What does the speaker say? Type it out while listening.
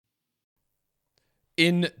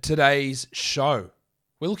In today's show,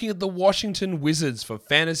 we're looking at the Washington Wizards for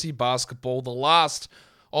fantasy basketball, the last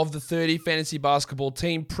of the 30 fantasy basketball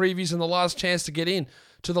team previews and the last chance to get in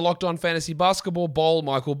to the Locked On Fantasy Basketball Bowl.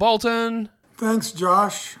 Michael Bolton. Thanks,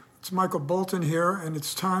 Josh. It's Michael Bolton here, and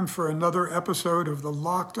it's time for another episode of the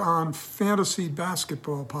Locked On Fantasy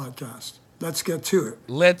Basketball Podcast. Let's get to it.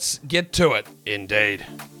 Let's get to it, indeed.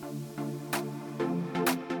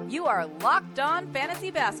 You are Locked On Fantasy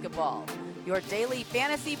Basketball, your daily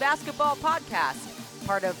fantasy basketball podcast,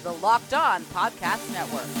 part of the Locked On Podcast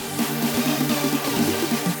Network.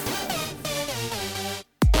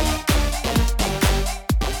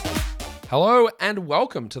 Hello and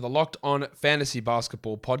welcome to the Locked On Fantasy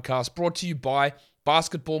Basketball Podcast, brought to you by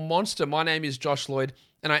Basketball Monster. My name is Josh Lloyd,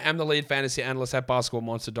 and I am the lead fantasy analyst at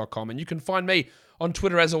basketballmonster.com. And you can find me on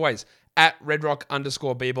Twitter, as always, at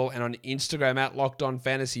redrock_bball, and on Instagram at Locked On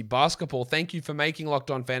Fantasy Basketball. Thank you for making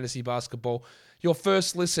Locked On Fantasy Basketball your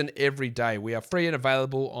first listen every day. We are free and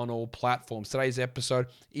available on all platforms. Today's episode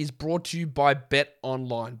is brought to you by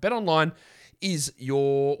BetOnline. BetOnline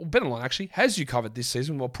actually has you covered this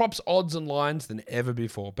season. More props, odds, and lines than ever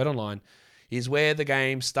before. BetOnline is where the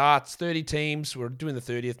game starts. 30 teams. We're doing the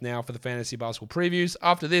 30th now for the fantasy basketball previews.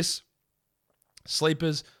 After this,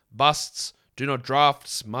 sleepers, busts, do not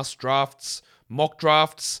drafts, must drafts, mock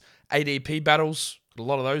drafts, ADP battles. A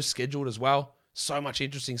lot of those scheduled as well. So much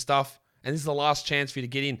interesting stuff. And this is the last chance for you to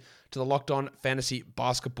get in to the Locked On Fantasy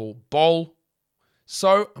Basketball Bowl.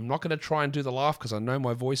 So I'm not going to try and do the laugh because I know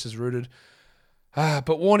my voice is rooted. But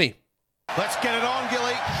Warnie. Let's get it on,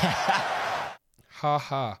 Gilly. Ha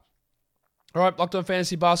ha. All right, Locked On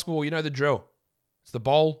Fantasy Basketball, you know the drill. It's the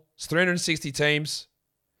bowl. It's 360 teams.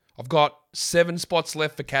 I've got 7 spots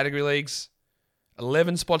left for category leagues,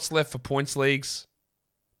 11 spots left for points leagues,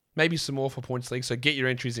 maybe some more for points leagues. So get your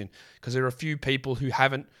entries in because there are a few people who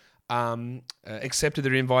haven't accepted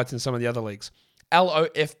their invites in some of the other leagues.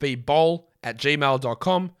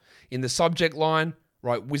 lofbbowl@gmail.com. In the subject line,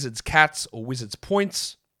 write Wizards Cats or Wizards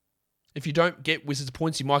Points. If you don't get Wizards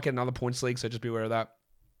Points, you might get another points league, so just be aware of that.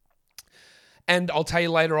 And I'll tell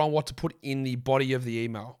you later on what to put in the body of the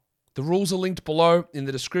email. The rules are linked below in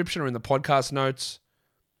the description or in the podcast notes.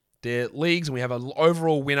 They're leagues, and we have an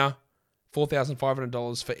overall winner,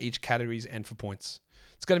 $4,500 for each categories and for points.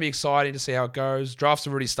 It's going to be exciting to see how it goes. Drafts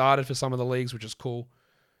have already started for some of the leagues, which is cool.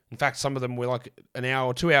 In fact, some of them were like an hour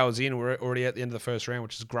or 2 hours in. We're already at the end of the first round,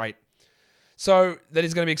 which is great. So that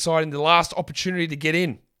is going to be exciting. The last opportunity to get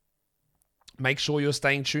in. Make sure you're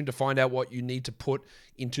staying tuned to find out what you need to put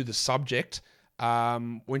into the subject,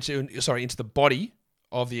 into the body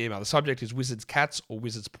of the email. The subject is Wizards Cats or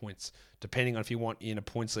Wizards Points, depending on if you want in a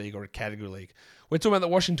points league or a category league. We're talking about the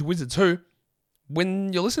Washington Wizards, who,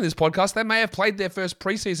 when you listen to this podcast, they may have played their first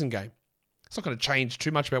preseason game. It's not going to change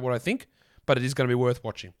too much about what I think, but it is going to be worth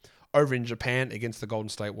watching. Over in Japan against the Golden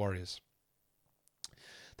State Warriors.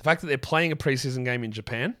 The fact that they're playing a preseason game in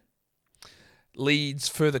Japan leads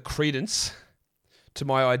further credence to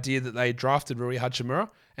my idea that they drafted Rui Hachimura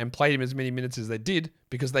and played him as many minutes as they did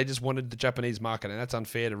because they just wanted the Japanese market. And that's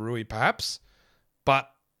unfair to Rui, perhaps. But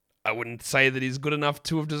I wouldn't say that he's good enough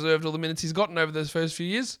to have deserved all the minutes he's gotten over those first few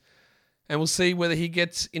years. And we'll see whether he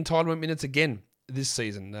gets entitlement minutes again this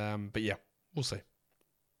season. But yeah, we'll see.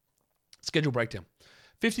 Schedule breakdown.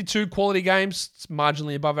 52 quality games, it's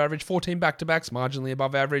marginally above average. 14 back-to-backs, marginally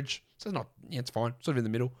above average. So it's fine, sort of in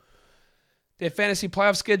the middle. Their fantasy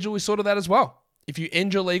playoff schedule is sort of that as well. If you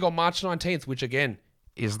end your league on March 19th, which again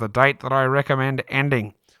is the date that I recommend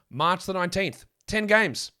ending, March the 19th, 10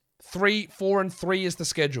 games. 3, 4, and 3 is the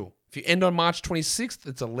schedule. If you end on March 26th,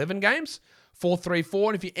 it's 11 games. 4, 3,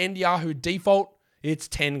 4. And if you end Yahoo default, it's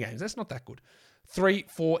 10 games. That's not that good. 3,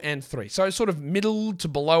 4, and 3. So sort of middle to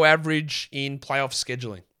below average in playoff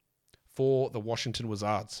scheduling for the Washington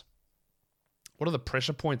Wizards. What are the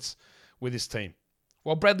pressure points with this team?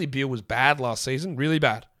 Well, Bradley Beal was bad last season, really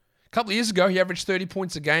bad. A couple of years ago, he averaged 30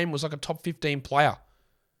 points a game, was like a top 15 player.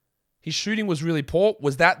 His shooting was really poor.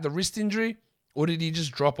 Was that the wrist injury, or did he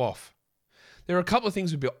just drop off? There are a couple of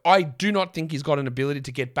things with Beal. I do not think he's got an ability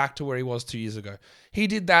to get back to where he was 2 years ago. He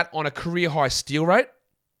did that on a career-high steal rate.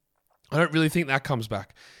 I don't really think that comes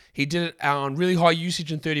back. He did it on really high usage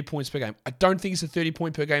and 30 points per game. I don't think he's a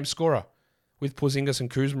 30-point-per-game scorer with Porzingis and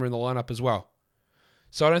Kuzma in the lineup as well.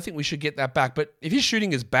 So I don't think we should get that back. But if his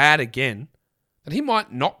shooting is bad again, then he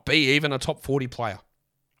might not be even a top 40 player.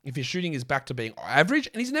 If his shooting is back to being average,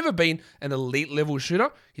 and he's never been an elite-level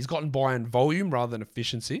shooter, he's gotten by in volume rather than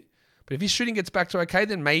efficiency. But if his shooting gets back to okay,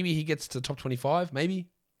 then maybe he gets to top 25, maybe.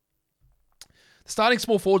 The starting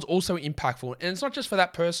small forward's also impactful, and it's not just for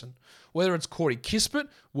that person. Whether it's Corey Kispert,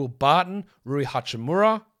 Will Barton, Rui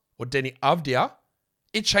Hachimura, or Denny Avdia,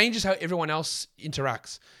 it changes how everyone else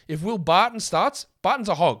interacts. If Will Barton starts, Barton's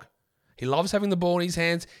a hog. He loves having the ball in his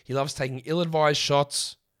hands. He loves taking ill-advised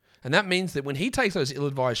shots. And that means that when he takes those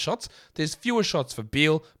ill-advised shots, there's fewer shots for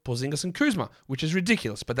Beal, Porzingis, and Kuzma, which is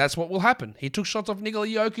ridiculous, but that's what will happen. He took shots off Nikola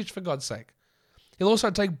Jokic, for God's sake. He'll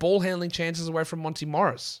also take ball-handling chances away from Monty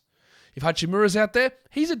Morris. If Hachimura's out there,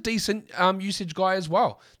 he's a decent usage guy as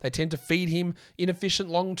well. They tend to feed him inefficient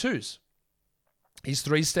long twos. His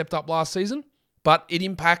threes stepped up last season, but it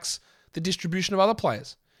impacts the distribution of other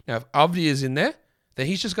players. Now, if Avdiya's in there, then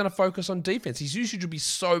he's just going to focus on defense. His usage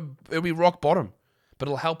it'll be rock bottom, but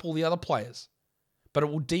it'll help all the other players. But it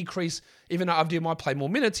will decrease, even though Avdiya might play more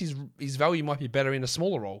minutes, his value might be better in a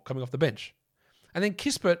smaller role coming off the bench. And then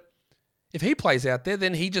Kispert, if he plays out there,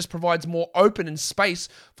 then he just provides more open and space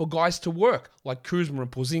for guys to work, like Kuzma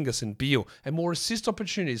and Porzingis and Beal, and more assist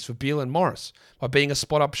opportunities for Beal and Morris by being a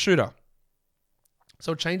spot-up shooter.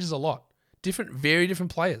 So it changes a lot. Very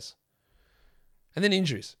different players. And then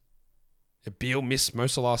injuries. Beal missed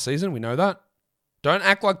most of last season, we know that. Don't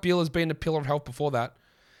act like Beal has been a pillar of health before that.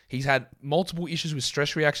 He's had multiple issues with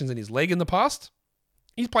stress reactions in his leg in the past.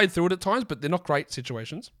 He's played through it at times, but they're not great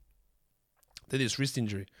situations. Then this wrist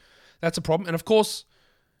injury. That's a problem. And of course,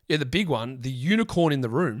 the big one, the unicorn in the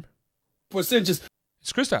room, it's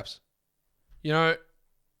Kristaps.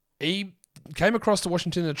 He came across to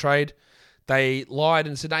Washington in a trade. They lied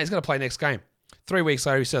and said, no, he's going to play next game. 3 weeks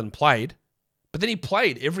later, he said and played. But then he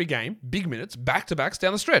played every game, big minutes, back-to-backs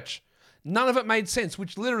down the stretch. None of it made sense,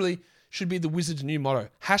 which literally should be the Wizards' new motto.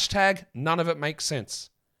 # none of it makes sense.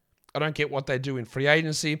 I don't get what they do in free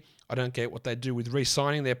agency. I don't get what they do with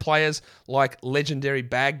re-signing their players like legendary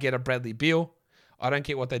bag getter Bradley Beal. I don't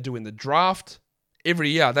get what they do in the draft. Every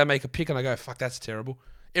year they make a pick and I go, fuck, that's terrible.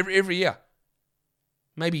 Every year.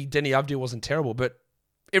 Maybe Denny Avdiya wasn't terrible, but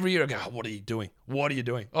every year I go, oh, what are you doing? What are you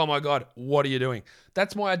doing? Oh my God, what are you doing?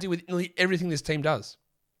 That's my idea with nearly everything this team does.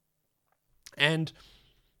 And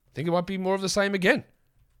I think it might be more of the same again.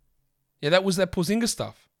 Yeah, that was that Porzingis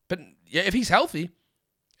stuff. But yeah, if he's healthy,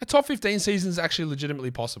 a top 15 season is actually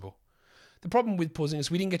legitimately possible. The problem with Porzingis,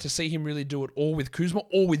 we didn't get to see him really do it all with Kuzma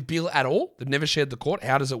or with Beal at all. They've never shared the court.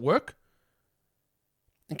 How does it work?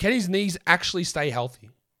 And can his knees actually stay healthy?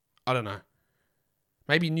 I don't know.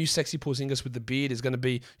 Maybe new sexy Porzingis with the beard is going to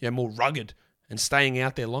be more rugged and staying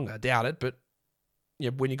out there longer. I doubt it, but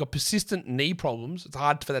when you've got persistent knee problems, it's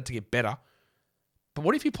hard for that to get better. But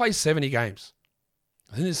what if he plays 70 games?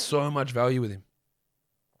 I think there's so much value with him.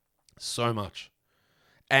 So much.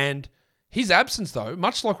 And his absence, though,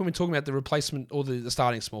 much like when we're talking about the replacement or the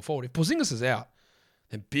starting small forward, if Porzingis is out,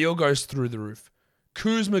 then Beal goes through the roof.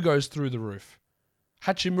 Kuzma goes through the roof.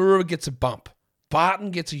 Hachimura gets a bump.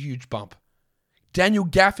 Barton gets a huge bump. Daniel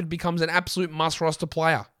Gafford becomes an absolute must-roster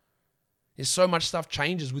player. There's so much stuff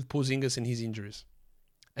changes with Porzingis and his injuries.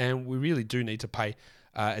 And we really do need to pay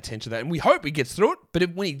attention to that. And we hope he gets through it,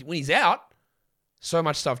 but when he's out, so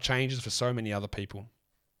much stuff changes for so many other people.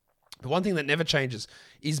 The one thing that never changes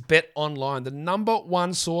is Bet Online, the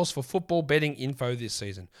 #1 source for football betting info this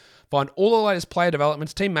season. Find all the latest player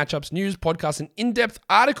developments, team matchups, news, podcasts, and in-depth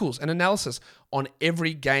articles and analysis on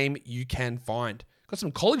every game you can find. Got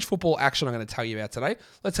some college football action I'm going to tell you about today.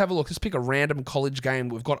 Let's have a look. Let's pick a random college game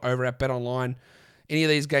we've got over at Bet Online. Any of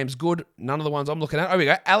these games good? None of the ones I'm looking at. Oh, we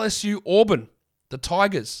go. LSU Auburn. The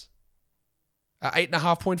Tigers are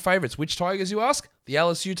 8.5-point favorites. Which Tigers, you ask? The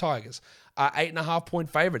LSU Tigers are 8.5-point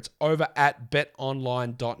favorites over at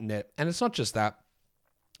betonline.net. And it's not just that.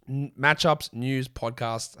 Matchups, news,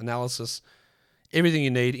 podcasts, analysis, everything you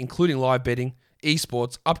need, including live betting,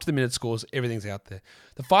 esports, up-to-the-minute scores, everything's out there.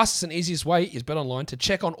 The fastest and easiest way is BetOnline to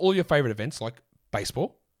check on all your favorite events like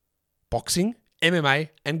baseball, boxing, MMA,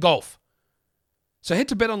 and golf. So head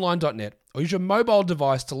to betonline.net or use your mobile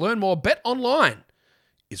device to learn more. BetOnline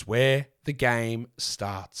is where the game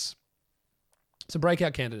starts. So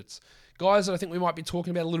breakout candidates. Guys that I think we might be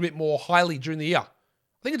talking about a little bit more highly during the year.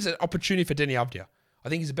 I think it's an opportunity for Denny Avdiya. I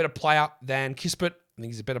think he's a better player than Kispert. I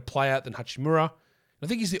think he's a better player than Hachimura. I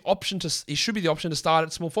think he should be the option to start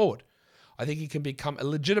at small forward. I think he can become a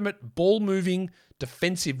legitimate ball-moving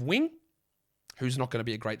defensive wing who's not going to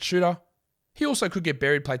be a great shooter. He also could get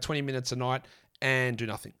buried, play 20 minutes a night, and do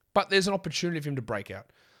nothing. But there's an opportunity for him to break out.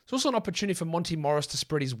 It's also an opportunity for Monty Morris to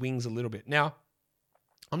spread his wings a little bit. Now,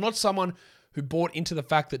 I'm not someone who bought into the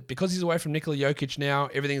fact that because he's away from Nikola Jokic now,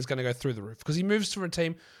 everything's going to go through the roof. Because he moves to a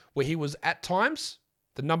team where he was at times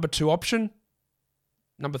the number 2 option,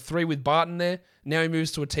 number 3 with Barton there. Now he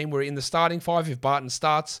moves to a team where in the starting 5, if Barton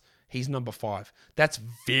starts, he's number 5. That's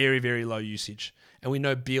very, very low usage. And we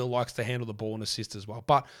know Beal likes to handle the ball and assist as well.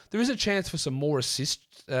 But there is a chance for some more assist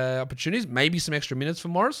opportunities, maybe some extra minutes for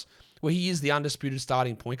Morris, where he is the undisputed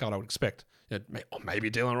starting point guard, I would expect. Or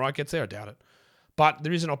maybe Dylan Wright gets there, I doubt it. But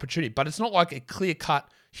there is an opportunity. But it's not like a clear-cut,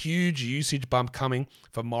 huge usage bump coming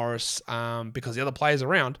for Morris because the other players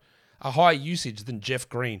around are higher usage than Jeff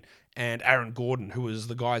Green and Aaron Gordon, who was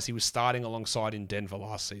the guys he was starting alongside in Denver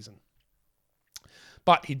last season.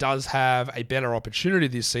 But he does have a better opportunity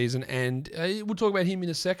this season, and we'll talk about him in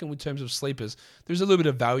a second in terms of sleepers. There's a little bit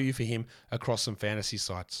of value for him across some fantasy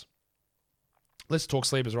sites. Let's talk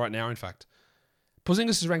sleepers right now, in fact.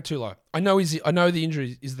 Porzingis is ranked too low. I know the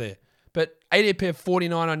injury is there, but ADP of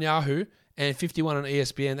 49 on Yahoo and 51 on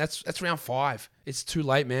ESPN, that's round 5. It's too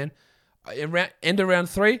late, man. End of round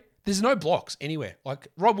 3, there's no blocks anywhere. Like,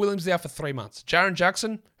 Rob Williams is out for 3 months. Jaren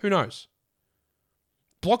Jackson, who knows?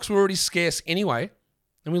 Blocks were already scarce anyway,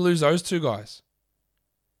 and we lose those 2 guys.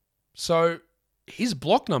 So his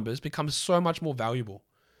block numbers become so much more valuable.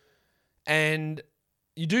 And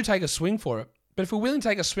you do take a swing for it. But if we're willing to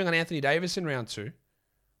take a swing on Anthony Davis in round 2,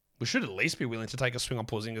 we should at least be willing to take a swing on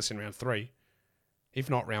Porzingis in round 3, if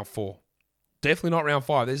not round 4. Definitely not round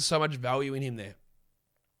 5. There's so much value in him there.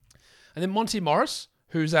 And then Monty Morris,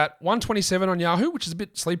 who's at 127 on Yahoo, which is a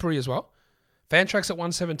bit sleepery as well. Fantrax at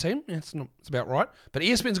 117. Yeah, it's about right. But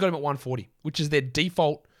ESPN's got him at 140, which is their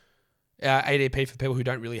default ADP for people who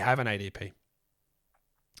don't really have an ADP.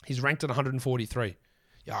 He's ranked at 143.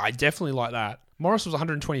 Yeah, I definitely like that. Morris was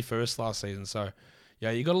 121st last season, so yeah,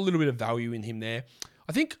 you got a little bit of value in him there.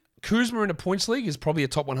 I think Kuzma in a points league is probably a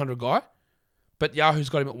top 100 guy, but Yahoo's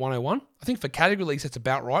got him at 101. I think for category leagues, that's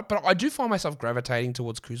about right, but I do find myself gravitating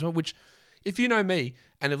towards Kuzma, which, if you know me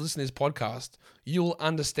and have listened to this podcast, you'll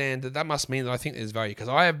understand that must mean that I think there's value, because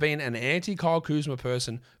I have been an anti-Kyle Kuzma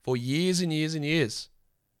person for years and years and years.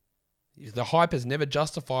 The hype has never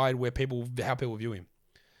justified how people view him.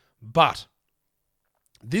 But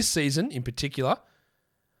this season in particular,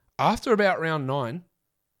 after about round 9,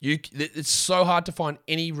 it's so hard to find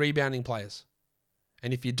any rebounding players.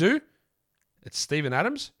 And if you do, it's Steven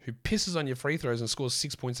Adams, who pisses on your free throws and scores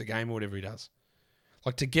 6 points a game or whatever he does.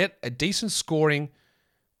 Like, to get a decent scoring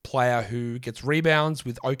player who gets rebounds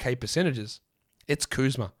with okay percentages, it's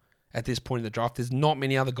Kuzma at this point in the draft. There's not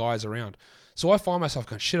many other guys around. So I find myself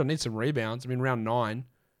going, shit, I need some rebounds. I'm in round 9.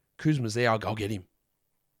 Kuzma's there. I'll get him.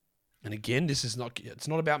 And again, it's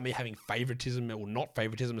not about me having favoritism or not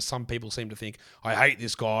favoritism, as some people seem to think. I hate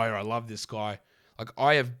this guy or I love this guy. Like,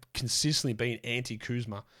 I have consistently been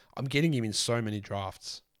anti-Kuzma. I'm getting him in so many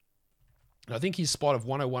drafts. And I think his spot of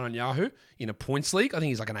 101 on Yahoo in a points league, I think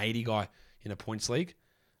he's like an 80 guy in a points league.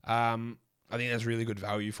 I think that's really good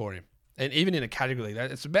value for him. And even in a category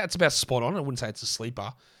league, it's about spot on. I wouldn't say it's a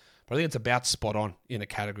sleeper, but I think it's about spot on in a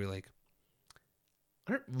category league.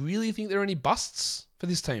 I don't really think there are any busts for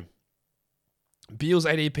this team. Beal's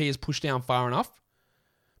ADP is pushed down far enough.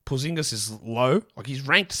 Porzingis is low. Like, he's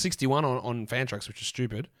ranked 61 on Fantrax, which is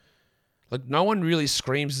stupid. Like, no one really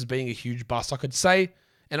screams as being a huge bust. I could say,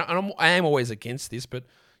 and I am always against this, but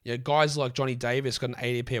guys like Johnny Davis got an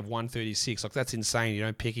ADP of 136. Like, that's insane. You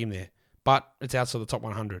don't pick him there. But it's outside the top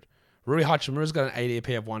 100. Rui Hachimura's got an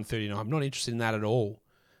ADP of 139. I'm not interested in that at all.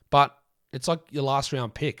 But it's like your last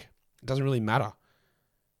round pick. It doesn't really matter.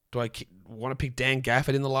 Do I want to pick Dan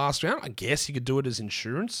Gafford in the last round? I guess you could do it as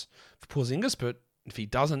insurance for Porzingis, but if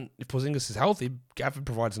Porzingis is healthy, Gafford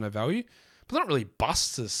provides no value. But they're not really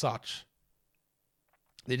busts as such.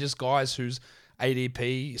 They're just guys whose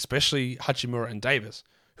ADP, especially Hachimura and Davis,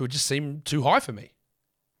 who just seem too high for me.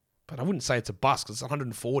 But I wouldn't say it's a bust because it's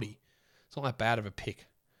 140. It's not that bad of a pick.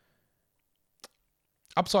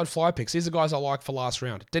 Upside fly picks. These are guys I like for last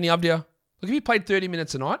round. Denny Avdia. Look, if he played 30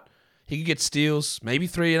 minutes a night, he could get steals, maybe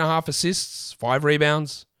 3.5 assists, 5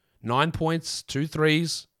 rebounds, 9 points, 2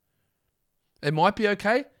 threes. It might be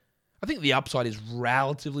okay. I think the upside is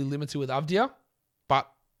relatively limited with Avdia,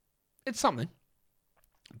 but it's something.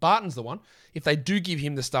 Barton's the one. If they do give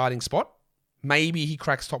him the starting spot, maybe he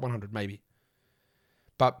cracks top 100, maybe.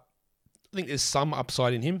 But I think there's some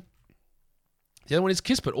upside in him. The other one is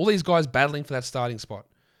Kispert. All these guys battling for that starting spot.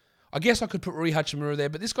 I guess I could put Rui Hachimura there,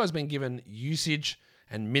 but this guy's been given usage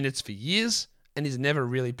and minutes for years, and he's never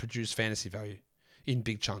really produced fantasy value in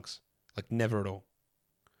big chunks. Like, never at all.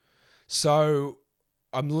 So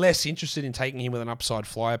I'm less interested in taking him with an upside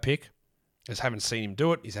flyer pick. I just haven't seen him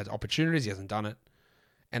do it. He's had opportunities. He hasn't done it.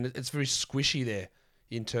 And it's very squishy there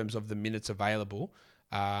in terms of the minutes available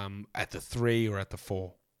at the 3 or at the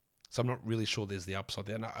 4. So I'm not really sure there's the upside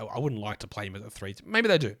there. And I wouldn't like to play him at the 3. Maybe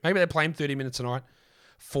they do. Maybe they play him 30 minutes a night,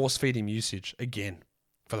 force feed him usage again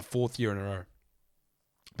for the 4th year in a row.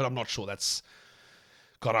 But I'm not sure that's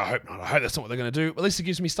God, I hope not. I hope that's not what they're going to do. At least it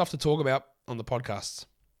gives me stuff to talk about on the podcasts.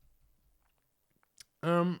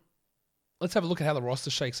 Let's have a look at how the roster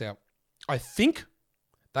shakes out. I think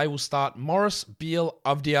they will start Morris, Beal,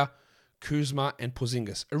 Avdia, Kuzma, and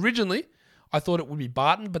Porzingis. Originally, I thought it would be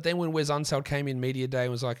Barton, but then when Wes Unseld came in media day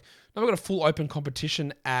and was like, no, we've got a full open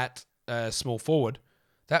competition at small forward,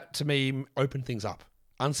 that to me opened things up.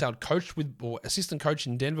 Unseld coached with, or assistant coach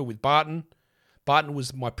in Denver with Barton. Barton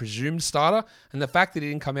was my presumed starter, and the fact that he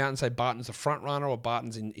didn't come out and say Barton's a front runner or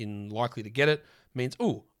Barton's in likely to get it means,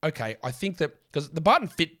 okay, I think that, because the Barton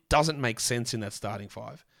fit doesn't make sense in that starting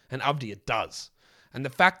five, and Avdia does. And the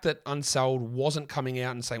fact that Unseld wasn't coming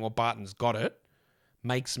out and saying, well, Barton's got it,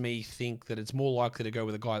 makes me think that it's more likely to go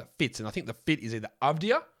with a guy that fits. And I think the fit is either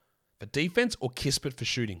Avdia for defense or Kispert for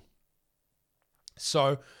shooting.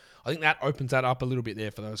 So I think that opens that up a little bit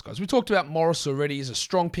there for those guys. We talked about Morris already. He's a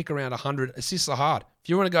strong pick around 100. Assists are hard. If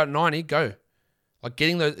you want to go at 90, go. Like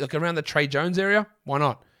getting around the Trey Jones area, why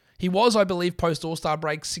not? He was, I believe, post All-Star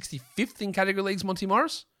break 65th in category leagues, Monty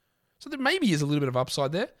Morris. So there maybe is a little bit of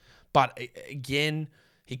upside there. But again,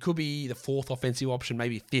 he could be the fourth offensive option,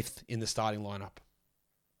 maybe fifth in the starting lineup.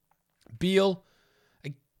 Beal,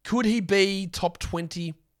 could he be top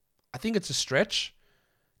 20? I think it's a stretch.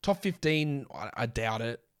 Top 15, I doubt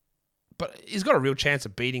it. But he's got a real chance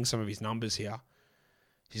of beating some of his numbers here.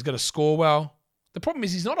 He's got to score well. The problem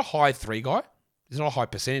is he's not a high three guy. He's not a high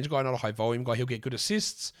percentage guy, not a high volume guy. He'll get good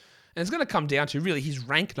assists. And it's going to come down to, really, his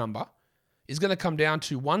rank number is going to come down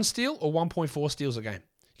to 1 steal or 1.4 steals a game.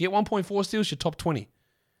 You get 1.4 steals, you're top 20.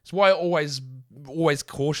 That's why I'm always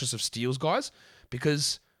cautious of steals, guys,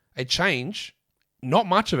 because a change, not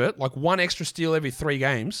much of it, like 1 extra steal every 3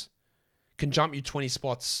 games, can jump you 20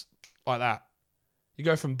 spots like that. You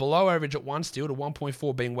go from below average at 1 steal to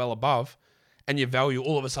 1.4 being well above, and your value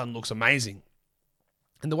all of a sudden looks amazing.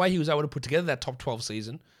 And the way he was able to put together that top 12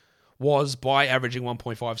 season was by averaging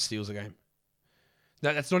 1.5 steals a game.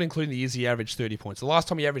 Now, that's not including the years he averaged 30 points. The last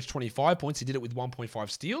time he averaged 25 points, he did it with 1.5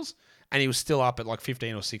 steals, and he was still up at like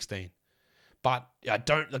 15 or 16. But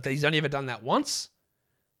he's only ever done that once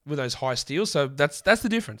with those high steals, so that's the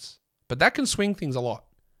difference. But that can swing things a lot.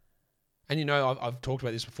 And I've talked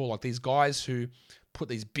about this before, like these guys who put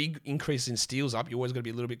these big increases in steals up, you always got to be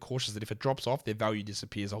a little bit cautious that if it drops off, their value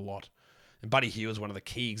disappears a lot. And Buddy Hield is one of the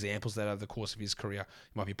key examples of that over the course of his career.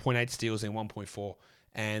 It might be 0.8 steals and 1.4,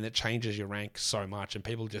 and it changes your rank so much, and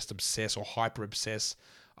people just obsess or hyper-obsess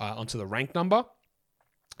onto the rank number,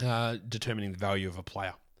 determining the value of a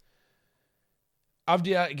player.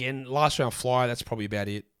 Avdia, again, last round flyer, that's probably about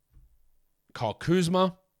it. Kyle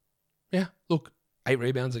Kuzma, yeah, look, 8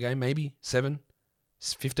 rebounds a game, maybe 7,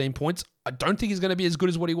 15 points. I don't think he's going to be as good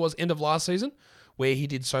as what he was end of last season, where he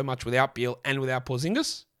did so much without Beal and without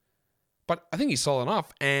Porzingis. But I think he's solid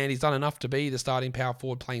enough, and he's done enough to be the starting power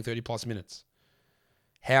forward playing 30-plus minutes.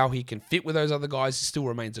 How he can fit with those other guys still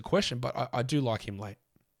remains a question, but I do like him late.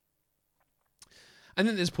 And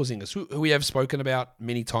then there's Porzingis, who we have spoken about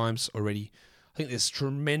many times already. I think there's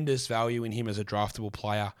tremendous value in him as a draftable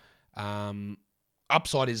player.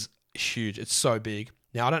 Upside is huge. It's so big.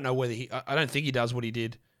 Now, I don't know whether I don't think he does what he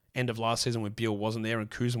did end of last season when Beal wasn't there and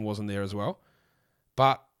Kuzma wasn't there as well.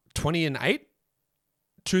 But 20 and 8,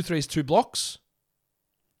 2 threes, 2 blocks,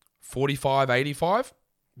 45, 85.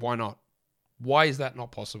 Why not? Why is that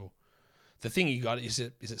not possible? The thing you got, is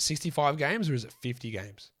it 65 games or is it 50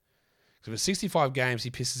 games? Because if it's 65 games,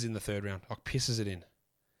 he pisses in the third round. Like, pisses it in.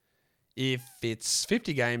 If it's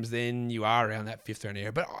 50 games, then you are around that 5th round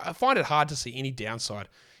area. But I find it hard to see any downside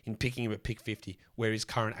in picking him at pick 50, where his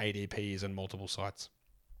current ADP is on multiple sites.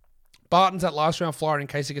 Barton's that last round flyer in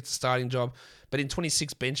case he gets a starting job. But in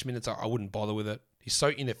 26 bench minutes, I wouldn't bother with it. He's so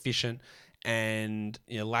inefficient and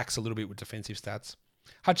lacks a little bit with defensive stats.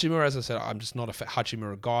 Hachimura, as I said, I'm just not a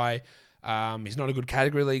Hachimura guy. He's not a good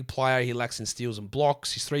category league player. He lacks in steals and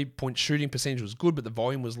blocks. His 3-point shooting percentage was good, but the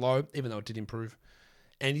volume was low, even though it did improve.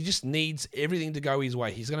 And he just needs everything to go his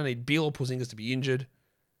way. He's going to need Beal or Porzingis to be injured,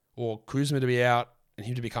 or Kuzma to be out, and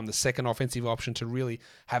him to become the second offensive option to really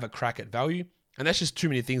have a crack at value. And that's just too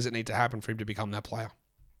many things that need to happen for him to become that player.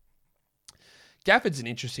 Gafford's an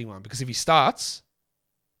interesting one, because if he starts,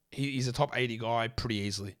 he's a top 80 guy pretty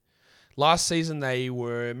easily. Last season, they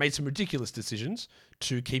made some ridiculous decisions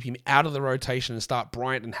to keep him out of the rotation and start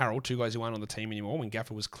Bryant and Harrell, 2 guys who aren't on the team anymore, when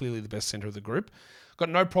Gafford was clearly the best center of the group. Got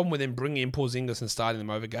no problem with them bringing in Porzingis and starting them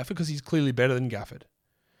over Gafford, because he's clearly better than Gafford.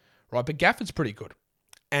 Right, but Gafford's pretty good.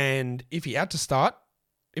 And if he had to start,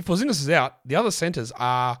 if Porzingis is out, the other centers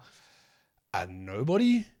are a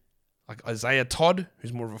nobody. Like Isaiah Todd,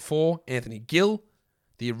 who's more of a 4. Anthony Gill,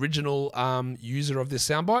 the original user of this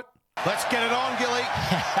soundbite. Let's get it on, Gilly.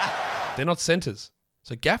 They're not centers.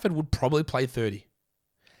 So Gafford would probably play 30.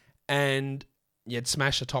 And you'd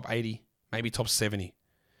smash the top 80, maybe top 70.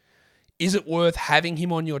 Is it worth having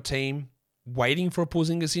him on your team, waiting for a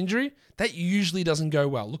Porzingis injury? That usually doesn't go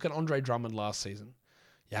well. Look at Andre Drummond last season.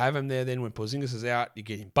 You have him there, then when Porzingis is out, you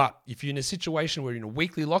get him. But if you're in a situation where you're in a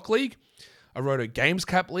weekly lock league, a Roto Games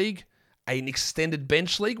Cap league, an extended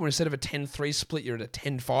bench league, where instead of a 10-3 split, you're at a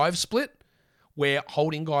 10-5 split, where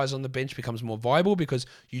holding guys on the bench becomes more viable because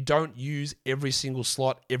you don't use every single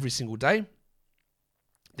slot every single day,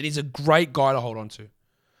 then he's a great guy to hold on to.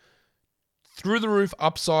 Through the roof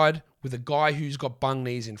upside with a guy who's got bung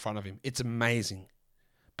knees in front of him. It's amazing.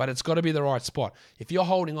 But it's got to be the right spot. If you're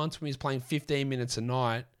holding on to him, he's playing 15 minutes a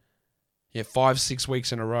night, 5-6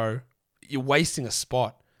 weeks in a row, you're wasting a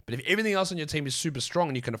spot. But if everything else on your team is super strong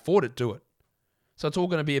and you can afford it, do it. So it's all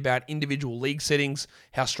going to be about individual league settings,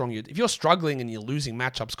 how strong you. If you're struggling and you're losing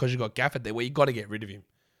matchups because you've got Gafford there, well, you've got to get rid of him.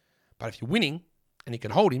 But if you're winning and you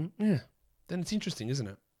can hold him, then it's interesting, isn't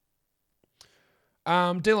it?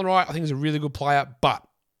 Dylan Wright, I think, is a really good player, but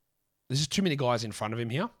there's just too many guys in front of him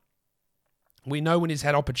here. We know when he's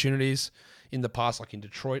had opportunities in the past, like in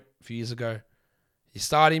Detroit a few years ago, you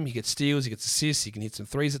start him, he gets steals, he gets assists, he can hit some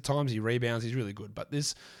threes at times, he rebounds, he's really good. But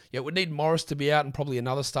it would need Morris to be out and probably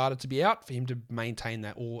another starter to be out for him to maintain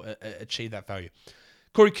that or achieve that value.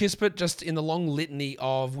 Corey Kispert, just in the long litany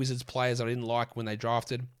of Wizards players I didn't like when they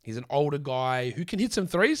drafted. He's an older guy who can hit some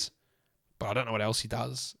threes, but I don't know what else he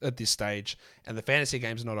does at this stage. And the fantasy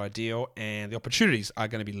game's not ideal, and the opportunities are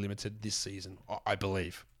going to be limited this season, I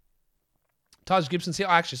believe. Taj Gibson's here.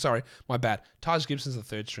 My bad. Taj Gibson's the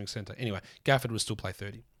third string center. Anyway, Gafford will still play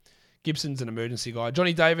 30. Gibson's an emergency guy.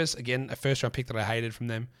 Johnny Davis, again, a first-round pick that I hated from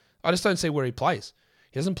them. I just don't see where he plays.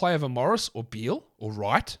 He doesn't play over Morris or Beal or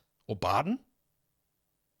Wright or Barton.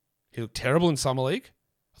 He looked terrible in Summer League.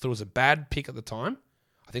 I thought it was a bad pick at the time.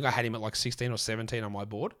 I think I had him at like 16 or 17 on my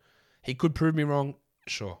board. He could prove me wrong,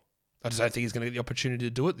 sure. I just don't think he's going to get the opportunity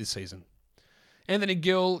to do it this season. Anthony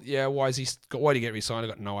Gill, why did he get re-signed? I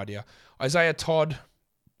got no idea. Isaiah Todd,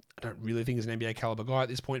 I don't really think he's an NBA caliber guy at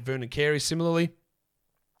this point. Vernon Carey, similarly.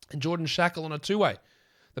 And Jordan Shackle on a two-way.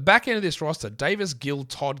 The back end of this roster, Davis, Gill,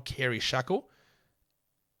 Todd, Carey, Shackle,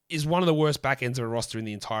 is one of the worst back ends of a roster in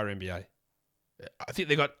the entire NBA. I think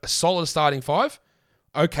they got a solid starting five.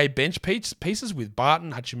 Okay bench pieces with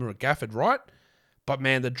Barton, Hachimura, Gafford, Wright. But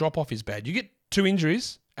man, the drop-off is bad. You get 2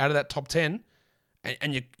 injuries out of that top 10,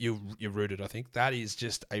 and you're rooted, I think. That is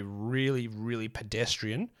just a really, really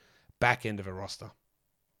pedestrian back end of a roster.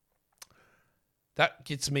 That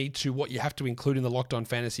gets me to what you have to include in the Locked On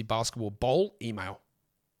Fantasy Basketball Bowl email.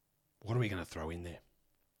 What are we going to throw in there?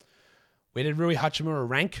 Where did Rui Hachimura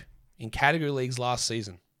rank in category leagues last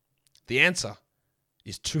season? The answer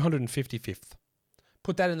is 255th.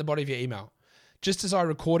 Put that in the body of your email. Just as I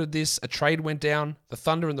recorded this, a trade went down. The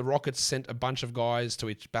Thunder and the Rockets sent a bunch of guys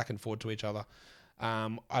back and forth to each other.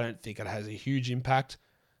 I don't think it has a huge impact.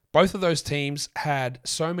 Both of those teams had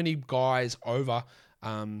so many guys over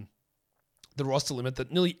the roster limit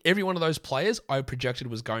that nearly every one of those players I projected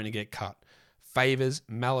was going to get cut. Favors,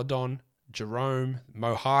 Maladon, Jerome,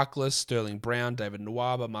 Mo Harkless, Sterling Brown, David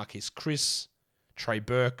Nwaba, Marquise Chris, Trey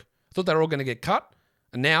Burke. I thought they were all going to get cut.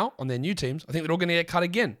 And now, on their new teams, I think they're all going to get cut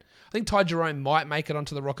again. I think Ty Jerome might make it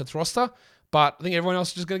onto the Rockets roster, but I think everyone else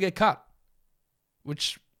is just going to get cut.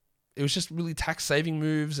 Which, it was just really tax-saving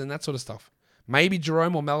moves and that sort of stuff. Maybe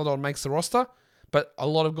Jerome or Maladon makes the roster, but a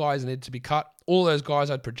lot of guys need to be cut. All those guys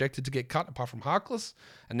I'd projected to get cut, apart from Harkless,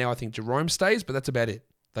 and now I think Jerome stays, but that's about it.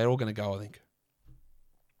 They're all going to go, I think.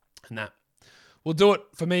 And that will do it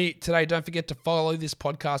for me today. Don't forget to follow this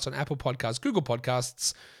podcast on Apple Podcasts, Google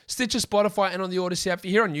Podcasts, Stitcher, Spotify, and on the Odyssey app. If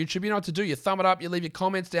you're here on YouTube, you know what to do. You thumb it up. You leave your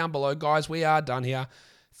comments down below. Guys, we are done here.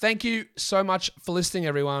 Thank you so much for listening,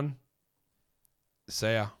 everyone.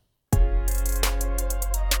 See ya.